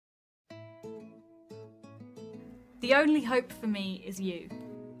The only hope for me is you.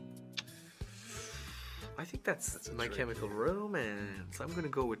 I think that's My Chemical Romance. I'm gonna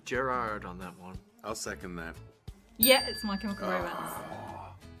go with Gerard on that one. I'll second that. Yeah, it's My Chemical Romance.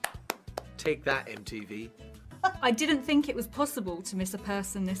 Take that, MTV. I didn't think it was possible to miss a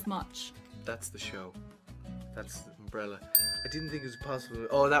person this much. That's the show. That's the umbrella. I didn't think it was possible.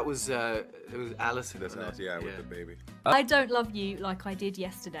 Oh, that was it was Alison. That's wasn't Alice, it? yeah, with the baby. I don't love you like I did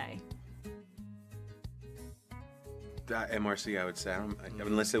yesterday. MRC, I would say.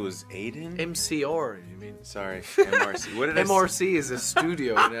 Unless it was Aiden? MCR, you mean? Sorry, MRC. What did I say? MRC is a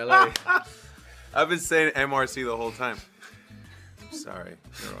studio in LA. I've been saying MRC the whole time. Sorry,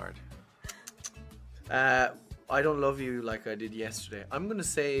 Gerard. I don't love you like I did yesterday. I'm gonna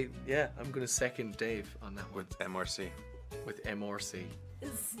say, yeah, I'm gonna second Dave on that one. With MRC. With MRC.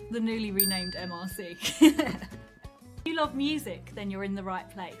 It's the newly renamed MRC. If you love music, then you're in the right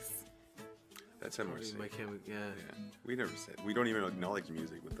place. That's MRC. My Chemical, yeah. We never said. We don't even acknowledge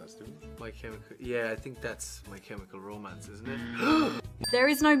music with us, do we? My Chemical, yeah, I think that's My Chemical Romance, isn't it? There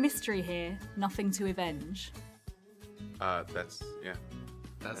is no mystery here, nothing to avenge. That's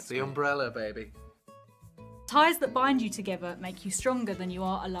the umbrella, baby. Ties that bind you together make you stronger than you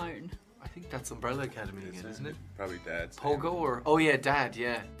are alone. I think that's Umbrella Academy again, isn't it? Probably Dad's. Pogo or... Oh yeah, Dad,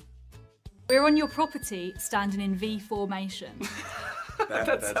 yeah. We're on your property, standing in V formation.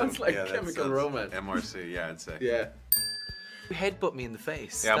 That sounds like Chemical Romance. MRC, yeah, I'd say. Yeah. You headbutt me in the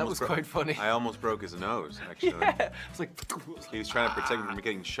face. Yeah, that was quite funny. I almost broke his nose, actually. Yeah. It's like... He was trying to protect me from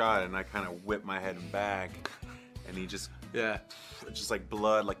getting shot, and I kind of whipped my head back, and he just... Yeah. Just like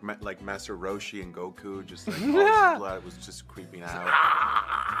blood, like Master Roshi and Goku, just like all his blood was just creeping out.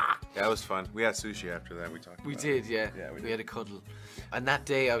 Yeah, it was fun. We had sushi after that. We talked about We did, yeah. Yeah, we had a cuddle. And that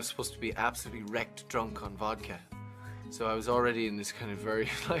day I was supposed to be absolutely wrecked drunk on vodka. So I was already in this kind of very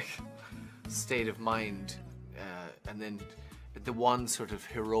like state of mind. And then the one sort of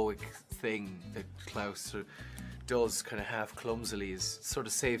heroic thing that Klaus sort of does kind of half clumsily is sort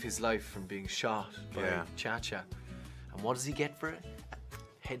of save his life from being shot by Cha-Cha. And what does he get for it?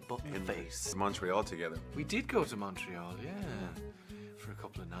 A headbutt in the face. Montreal together. We did go to Montreal, yeah. For a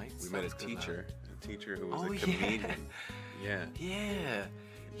couple of nights. We met a teacher who was a comedian. Yeah. Yeah.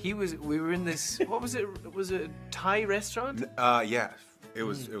 We were in this, what was it? Was it a Thai restaurant? Yeah. It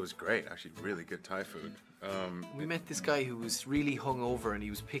was great, actually. Really good Thai food. We met this guy who was really hungover and he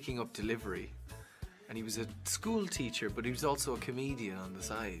was picking up delivery. And he was a school teacher, but he was also a comedian on the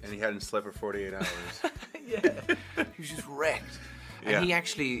side. And he hadn't slept for 48 hours. Yeah. He was just wrecked. And Yeah. he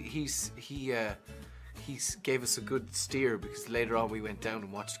actually, he gave us a good steer because later on we went down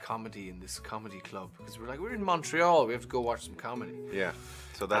and watched comedy in this comedy club because we're like, we're in Montreal, we have to go watch some comedy. Yeah.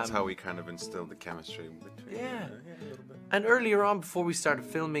 So that's how we kind of instilled the chemistry between. Yeah. A little bit. And earlier on, before we started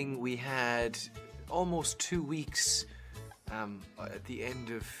filming, we had almost 2 weeks at the end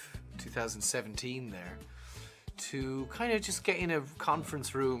of 2017 there to kind of just get in a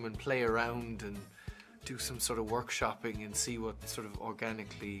conference room and play around and do some sort of workshopping and see what sort of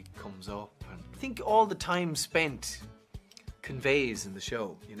organically comes up. And I think all the time spent conveys in the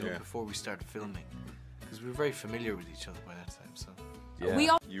show, you know, before we started filming, because we were very familiar with each other by that time. So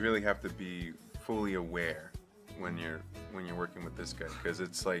yeah, you really have to be fully aware when you're working with this guy, because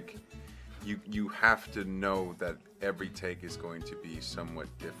it's like you have to know that every take is going to be somewhat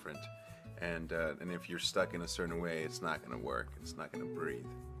different, and if you're stuck in a certain way, it's not going to work. It's not going to breathe.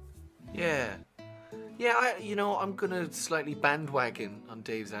 Yeah. Yeah, I'm gonna slightly bandwagon on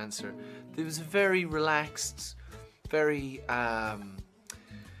Dave's answer. There was a very relaxed, very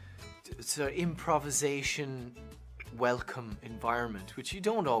sort of improvisation, welcome environment, which you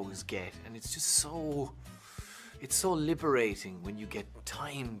don't always get, and it's just so liberating when you get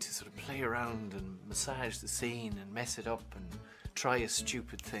time to sort of play around and massage the scene and mess it up and try a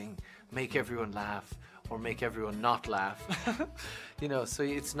stupid thing, make everyone laugh, or make everyone not laugh. You know, so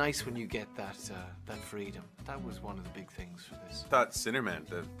it's nice when you get that freedom. That was one of the big things for this. I thought Cinderman,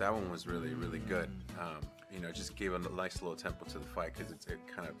 that one was really, really good. You know, just gave a nice little tempo to the fight because it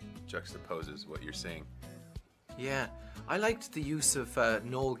kind of juxtaposes what you're saying. Yeah, I liked the use of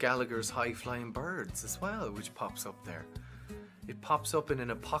Noel Gallagher's High Flying Birds as well, which pops up there. It pops up in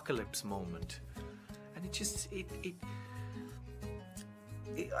an apocalypse moment, and it just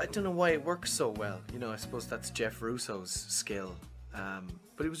I don't know why it works so well. You know, I suppose that's Jeff Russo's skill.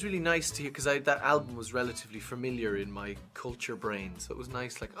 But it was really nice to hear, because that album was relatively familiar in my culture brain. So it was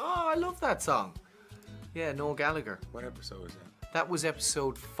nice, like, oh, I love that song. Yeah, Noel Gallagher. What episode was that? That was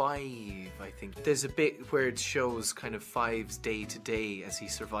episode 5, I think. There's a bit where it shows kind of Five's day to day as he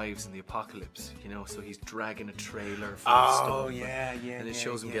survives in the apocalypse, you know, so he's dragging a trailer full of stuff. yeah. And it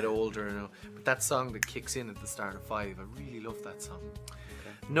shows him get older, you know. But that song that kicks in at the start of 5, I really love that song. Okay.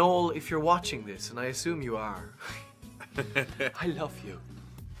 Noel, if you're watching this, and I assume you are, I love you.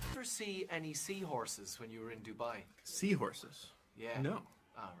 Did you ever see any seahorses when you were in Dubai? Seahorses? Yeah. No.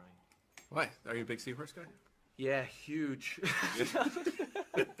 Oh, right. Why? Are you a big seahorse guy? Yeah, huge.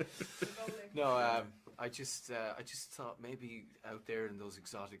 No, I just thought maybe out there in those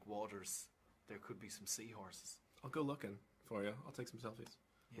exotic waters there could be some seahorses. I'll go looking for you. I'll take some selfies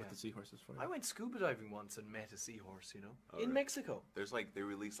with the seahorses for you. I went scuba diving once and met a seahorse, you know, Oh, in really? Mexico. There's like, they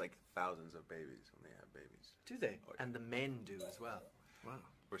release like thousands of babies when they have babies. Do they? Oh, yeah. And the men do as well. Wow.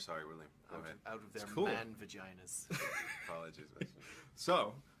 We're sorry, William. Go ahead. Out of their cool. man vaginas. Apologies.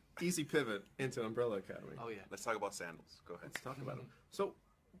 So, easy pivot into Umbrella Academy. Oh yeah. Let's talk about sandals. Go ahead. Let's talk about them. So,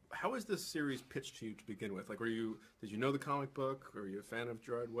 how was this series pitched to you to begin with? Like, did you know the comic book? Or were you a fan of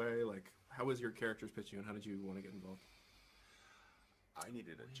Gerard Way? Like, how was your characters pitched to you, and how did you want to get involved? I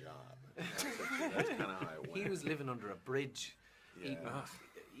needed a job. That's kind of how I went. He was living under a bridge, Yeah.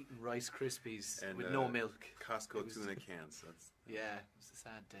 eating Rice Krispies And, with no milk. Costco It was- tuna cans. That's Yeah, it was a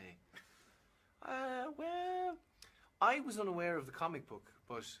sad day. Well, I was unaware of the comic book,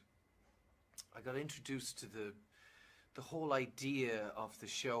 but I got introduced to the whole idea of the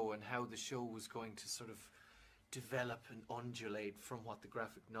show and how the show was going to sort of develop and undulate from what the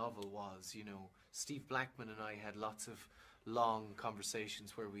graphic novel was. You know, Steve Blackman and I had lots of long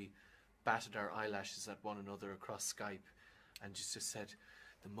conversations where we batted our eyelashes at one another across Skype and just said,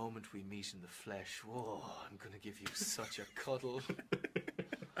 the moment we meet in the flesh, whoa, I'm going to give you such a cuddle.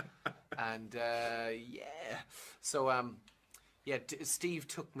 And yeah, so Steve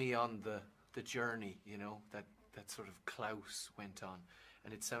took me on the journey, you know, that sort of Klaus went on,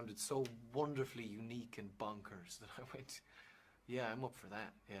 and it sounded so wonderfully unique and bonkers that I went, yeah, I'm up for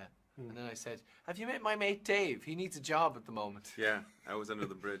that, yeah. And then I said, have you met my mate Dave? He needs a job at the moment. yeah. I was under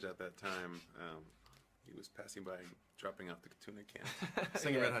the bridge at that time. He was passing by, dropping off the tuna can.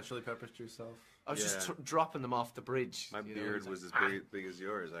 Singing Yeah. Red Hot Chili Peppers to yourself? I was just Yeah. dropping them off the bridge. My you know, beard it's was as like, big as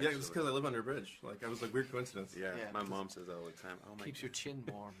yours. Yeah, Actually. it's because I live under a bridge. Like, I was like, weird coincidence. Yeah, Yeah. my mom says that all the time. Oh my keeps God. your chin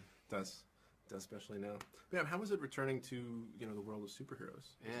warm. Does especially now. But yeah, how was it returning to, you know, the world of superheroes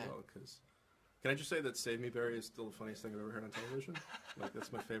Yeah. as well? Because can I just say that Save Me Barry is still the funniest thing I've ever heard on television? Like,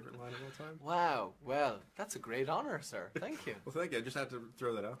 that's my favorite line of all time. Wow, well, that's a great honor, sir. Thank you. Well, thank you. I just had to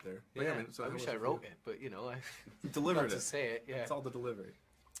throw that out there. But Yeah, I mean, so I how wish was I for wrote you? it, but you know, I Delivered got to it. say it. Yeah. It's all the delivery.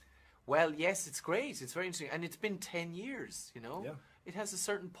 Well, yes, it's great. It's very interesting, and it's been 10 years. You know, Yeah. it has a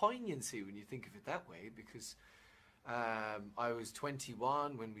certain poignancy when you think of it that way, because I was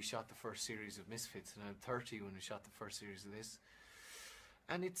 21 when we shot the first series of Misfits, and I'm 30 when we shot the first series of this.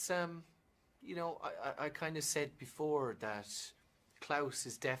 And it's you know, I kind of said before that Klaus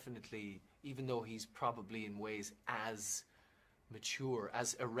is definitely, even though he's probably in ways as mature,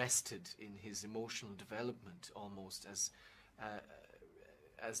 as arrested in his emotional development almost as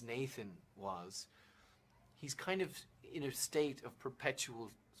Nathan was, he's kind of in a state of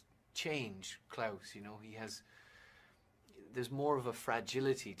perpetual change, Klaus, you know. There's more of a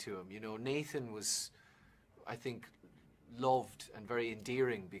fragility to him, you know. Nathan was, I think, loved and very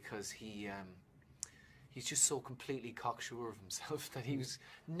endearing because he's just so completely cocksure of himself that he was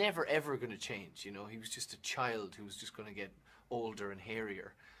never ever going to change, you know. He was just a child who was just going to get older and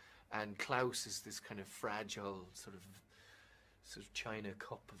hairier, and Klaus is this kind of fragile sort of china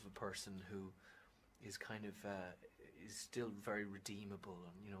cup of a person who is kind of is still very redeemable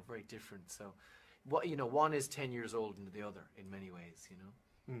and, you know, very different. So what, you know, one is 10 years old into the other in many ways, you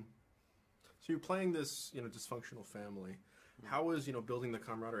know. So you're playing this, you know, dysfunctional family. How was, you know, building the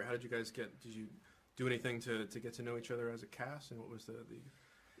camaraderie? How did you guys did you do anything to get to know each other as a cast? And what was the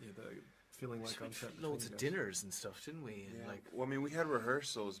feeling like on set? Loads of between you guys? dinners and stuff, didn't we? And like, well, I mean, we had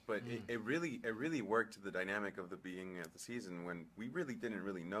rehearsals, but it really worked to the dynamic of the beginning of the season when we really didn't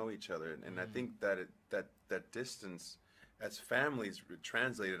really know each other, and I think that that distance as families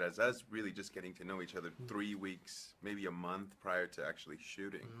translated as us really just getting to know each other 3 weeks, maybe a month prior to actually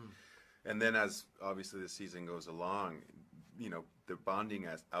shooting, and then as obviously the season goes along, you know, the bonding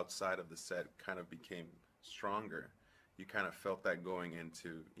as outside of the set kind of became stronger. You kind of felt that going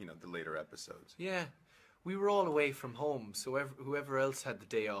into, you know, the later episodes. yeah, we were all away from home, so whoever else had the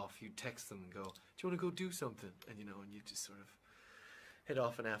day off, you'd text them and go, do you want to go do something? And, you know, and you just sort of head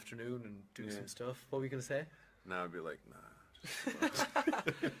off an afternoon and do some stuff. What were you going to say? Now I'd be like, nah.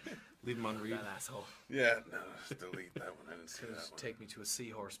 Leave them on read. That asshole. Yeah, no, just delete that one. I didn't see that Just one. take me to a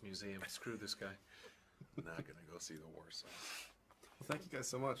seahorse museum. Screw this guy. Not gonna go see the Warsaw. Well, thank you guys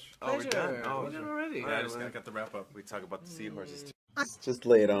so much. Oh, we're done. Oh, we're done already. I just got the wrap up. We talk about the seahorses too. Just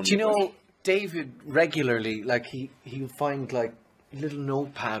lay it on. Do you know David regularly, like he'll find like a little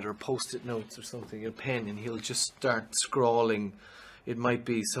notepad or post-it notes or something, a pen, and he'll just start scrawling. It might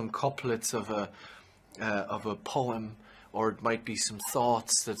be some couplets of a poem, or it might be some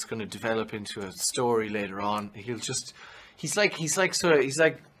thoughts that's going to develop into a story later on. He's like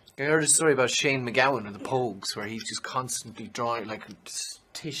I heard a story about Shane McGowan and the Pogues, where he's just constantly drawing like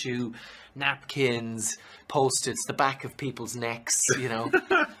tissue, napkins, post-its, the back of people's necks, you know.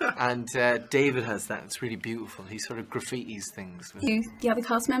 And David has that. It's really beautiful. He sort of graffitis things. Do the other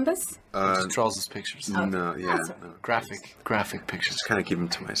cast members? Just draws his pictures. No, yeah, no. Graphic pictures. Just kind of keep them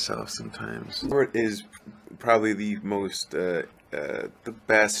to myself sometimes. Robert is probably the most, the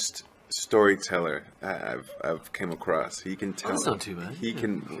best storyteller I've came across. He can tell. That's not too bad. He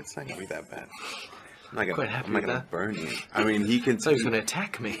can. It's not gonna be that bad. I'm not Quite happy I'm not with gonna that. burn you. I mean, he can. So he's going to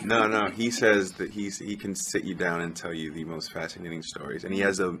attack me. No. He says that he can sit you down and tell you the most fascinating stories, and he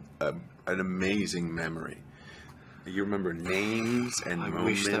has an amazing memory. You remember names and I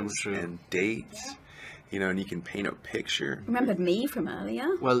wish that was moments true. and dates, you know, and you can paint a picture. Remembered me from earlier.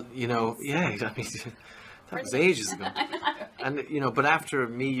 Well, you know, yeah, I mean, that was ages ago. And, you know, but after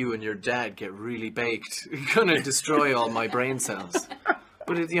me, you and your dad get really baked, it's going to destroy all my brain cells.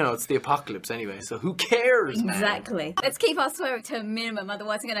 But, you know, it's the apocalypse anyway, so who cares, man? Exactly. Let's keep our swearing to a minimum,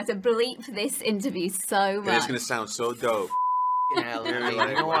 otherwise I'm going to have to bleep this interview so And much. it's gonna sound so dope. Hell, You're I mean, like,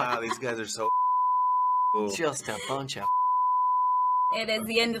 you know what? wow, these guys are so cool. Just a bunch of... It is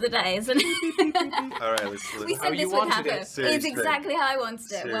the end of the day, isn't it? All right, let's We How said you this would wanted happen. it. It's Serious exactly how I wanted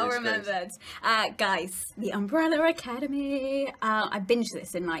it. Well Serious remembered. Guys, The Umbrella Academy. I binged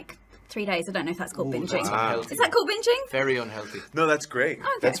this in like 3 days. I don't know if that's called Ooh, binging. that's unhealthy. Is that called binging? Very unhealthy. No, that's great. Okay.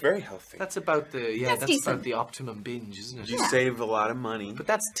 That's very healthy. That's about the, That's that's decent. about the optimum binge, isn't it? You save a lot of money. But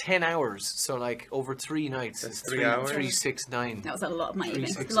that's 10 hours, so like over 3 nights. That's it's 3 hours? 3, 6, 9. That was a lot of my evening.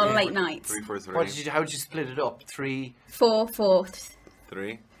 6, A lot of 8. late nights. 3, 4, 3. How did you split it up? 3, 4, 4.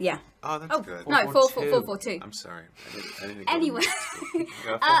 3. Yeah. Oh, that's Oh, good. no, 4, 4, 4, 4, 2. I'm sorry. I didn't go Anyway, to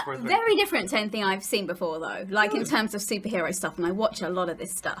yeah, 4, 4, 3. very different to anything I've seen before, though. Like in terms of superhero stuff, and I watch a lot of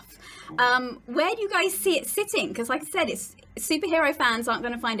this stuff. Where do you guys see it sitting? Because, like I said, it's superhero fans aren't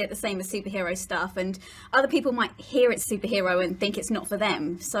going to find it the same as superhero stuff, and other people might hear it's superhero and think it's not for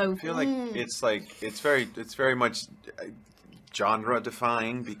them. So I feel like it's very much genre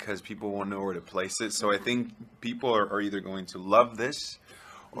defying because people won't know where to place it. So I think people are either going to love this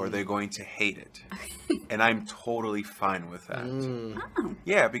or they're going to hate it. And I'm totally fine with that. Oh.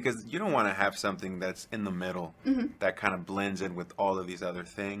 Yeah, because you don't want to have something that's in the middle that kind of blends in with all of these other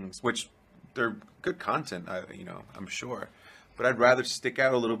things, which they're good content, I'm sure. But I'd rather stick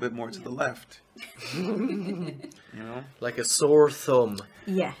out a little bit more to the left. You know? like a sore thumb.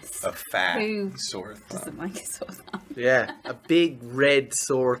 Yes. A fat Who sore thumb. doesn't like it sort of thumb? Yeah, a big red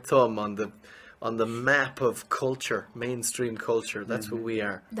sore thumb on the map of culture, mainstream culture. That's what we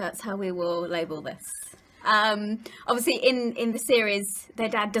are. That's how we will label this. Obviously, in the series, their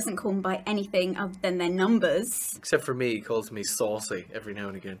dad doesn't call them by anything other than their numbers. Except for me, he calls me saucy every now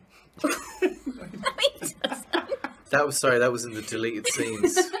and again. That was in the deleted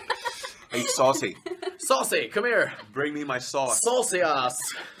scenes. Hey, saucy. Saucy, come here. Bring me my sauce. Saucy ass.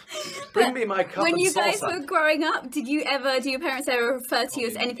 Bring me my cup When of you guys salsa. were growing up, do your parents ever refer to you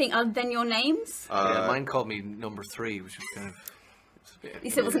as anything other than your names? Yeah, mine called me number 3, which was kind of... You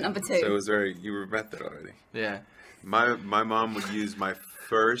said it wasn't number 2. So it was you were method already. Yeah. My mom would use my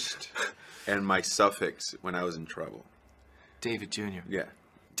first and my suffix when I was in trouble. David Jr. Yeah.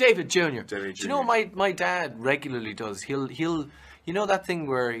 David Jr. David Do you Jr. know what my dad regularly does? He'll you know that thing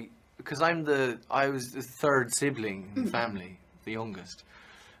where, because I was the third sibling in the family, the youngest,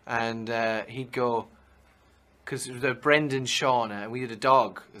 and he'd go, because the Brendan, Sean, and we had a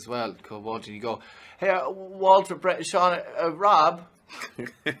dog as well called Walter. And he'd go, hey, Walter, Sean, Rob.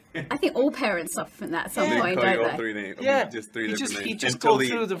 I think all parents suffer from that at some They point, call you all don't they? 3 names. Yeah, Just 3 he different names. he just Until go he-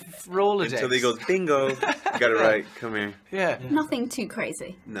 through the Rolodex. Until he goes, bingo. You got it right. Come here. Yeah. Nothing too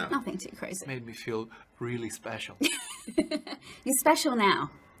crazy. No. Nothing too crazy. Made me feel really special. You're special now.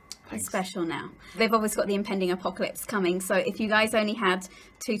 You're special now. They've always got the impending apocalypse coming, so if you guys only had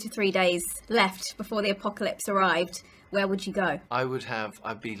 2 to 3 days left before the apocalypse arrived, where would you go?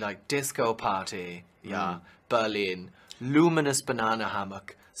 I'd be like disco party, yeah, Berlin, luminous banana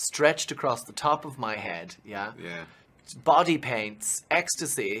hammock, stretched across the top of my head, yeah, Yeah. body paints,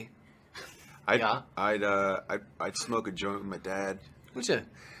 ecstasy, I'd smoke a joint with my dad. would you?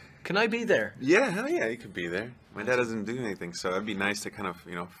 Can I be there? Yeah, hell yeah, he could be there. My dad doesn't do anything, so it'd be nice to kind of,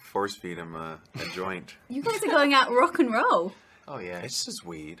 force feed him a joint. You guys are going out rock and roll. Oh yeah, It's just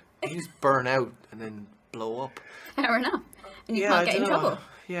weed. you just burn out and then blow up. Fair enough. And you Yeah, can't I get in dunno. trouble.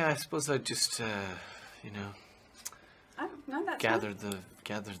 Yeah, I suppose I'd just, you know, Oh, no, that's gather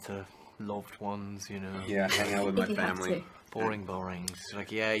the loved ones, you know. Yeah, hang out with my If you have family. to. Boring. It's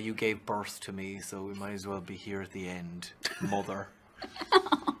like, yeah, you gave birth to me, so we might as well be here at the end, mother.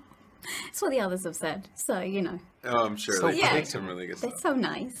 That's what the others have said. So, you know, Oh, I'm sure So they Yeah. make some really good they're stuff. so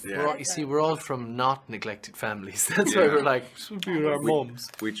nice. Yeah. We're all, you see, we're all from not neglected families. That's why we're like, should be our mums.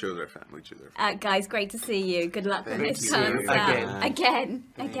 We chose our family. We chose our family. Guys, great to see you. Good luck when Thank this you. turns out. Again.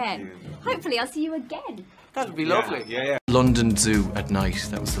 Again. you. Hopefully, I'll see you again. That'd be lovely. Yeah. London Zoo at night.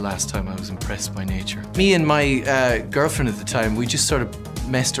 That was the last time I was impressed by nature. Me and my girlfriend at the time, we just sort of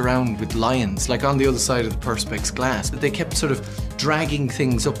messed around with lions, like on the other side of the Perspex glass. They kept sort of dragging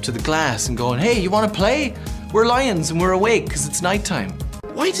things up to the glass and going, hey, you want to play? We're lions and we're awake because it's nighttime.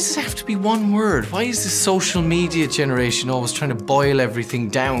 Why does it have to be one word? Why is this social media generation always trying to boil everything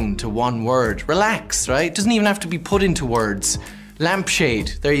down to one word? Relax, right? It doesn't even have to be put into words.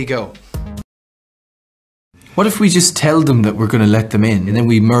 Lampshade, there you go. What if we just tell them that we're going to let them in and then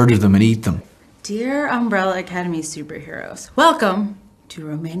we murder them and eat them? Dear Umbrella Academy superheroes, welcome to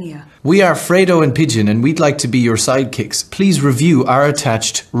Romania. We are Fredo and Pigeon and we'd like to be your sidekicks. Please review our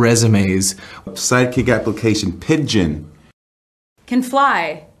attached resumes. Sidekick application, Pigeon. Can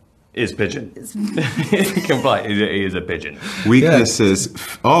fly. Is pigeon. Can fly. He is a pigeon. Weaknesses,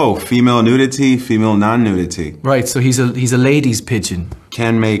 female nudity, female non-nudity. Right, so he's a ladies' pigeon.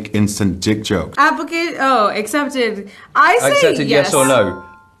 Can make instant dick jokes. Accepted. I say Accepted yes or no?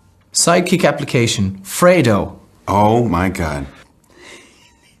 Sidekick application, Fredo. Oh my god.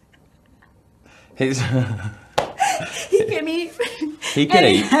 He's, He can eat. he can And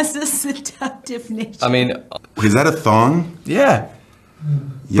he eat. has a seductive nature. I mean, Is that a thong? Yeah.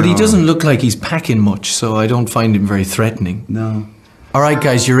 But he Yo. doesn't look like he's packing much, so I don't find him very threatening. No. All right,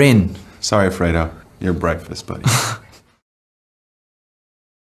 guys, you're in. Sorry, Fredo. Your breakfast, buddy.